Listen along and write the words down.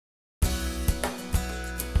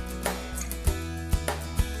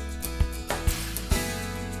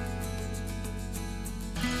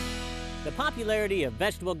The popularity of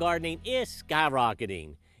vegetable gardening is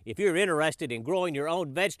skyrocketing. If you're interested in growing your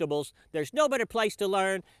own vegetables, there's no better place to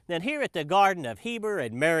learn than here at the garden of Heber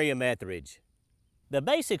and Miriam Etheridge. The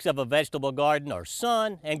basics of a vegetable garden are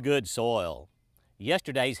sun and good soil.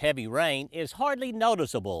 Yesterday's heavy rain is hardly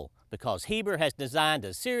noticeable because Heber has designed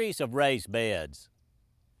a series of raised beds.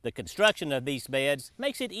 The construction of these beds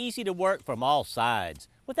makes it easy to work from all sides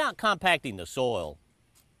without compacting the soil.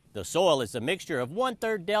 The soil is a mixture of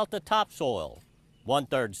 1/3 Delta topsoil,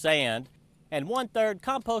 1/3 sand, and 1/3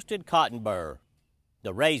 composted cotton burr.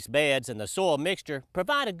 The raised beds and the soil mixture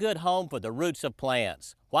provide a good home for the roots of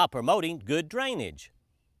plants while promoting good drainage.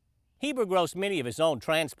 Heber grows many of his own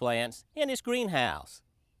transplants in his greenhouse.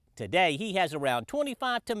 Today he has around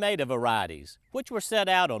 25 tomato varieties, which were set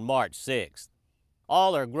out on March 6th.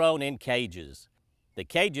 All are grown in cages. The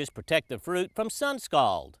cages protect the fruit from sun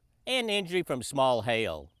scald and injury from small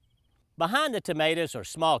hail. Behind the tomatoes are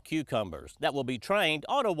small cucumbers that will be trained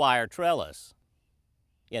on a wire trellis.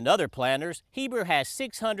 In other planters, Heber has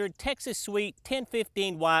 600 Texas Sweet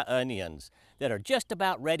 1015Y onions that are just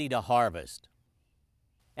about ready to harvest.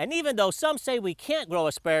 And even though some say we can't grow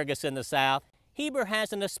asparagus in the South, Heber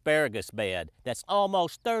has an asparagus bed that's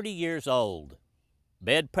almost 30 years old.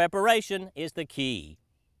 Bed preparation is the key.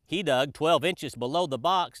 He dug 12 inches below the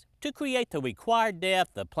box to create the required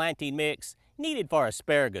depth of planting mix needed for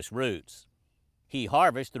asparagus roots. He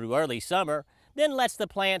harvests through early summer, then lets the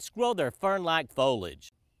plants grow their fern-like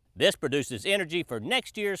foliage. This produces energy for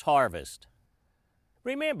next year's harvest.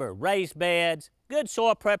 Remember, raised beds, good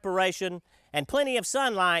soil preparation, and plenty of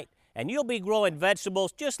sunlight, and you'll be growing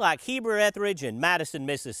vegetables just like Heber Etheridge in Madison,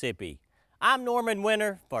 Mississippi. I'm Norman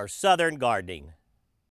Winter for Southern Gardening.